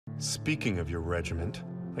Speaking of your regiment,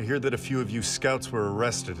 I hear that a few of you scouts were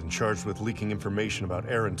arrested and charged with leaking information about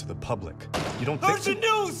Eren to the public. You don't think— Urgent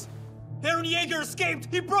news! Eren Yeager escaped!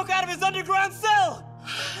 He broke out of his underground cell!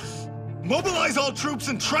 Mobilize all troops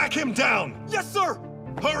and track him down! Yes, sir!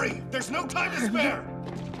 Hurry! There's no time to spare!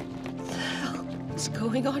 What the hell is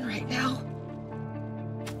going on right now?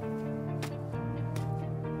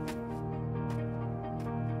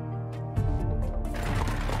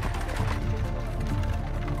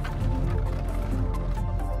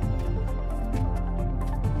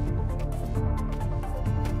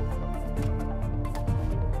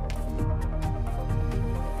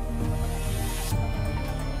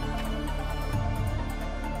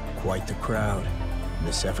 Quite the crowd.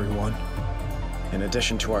 Miss everyone? In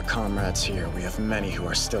addition to our comrades here, we have many who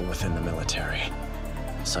are still within the military.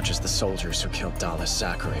 Such as the soldiers who killed Dallas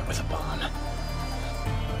Zachary with a bomb.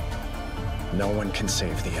 No one can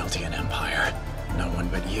save the Eldian Empire. No one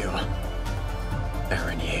but you.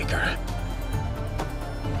 Eren Yeager.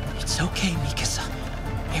 It's okay, Mikasa.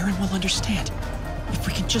 Eren will understand. If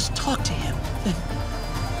we can just talk to him, then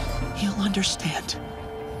he'll understand.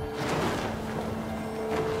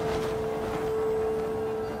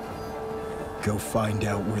 Go find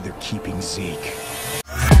out where they're keeping Zeke.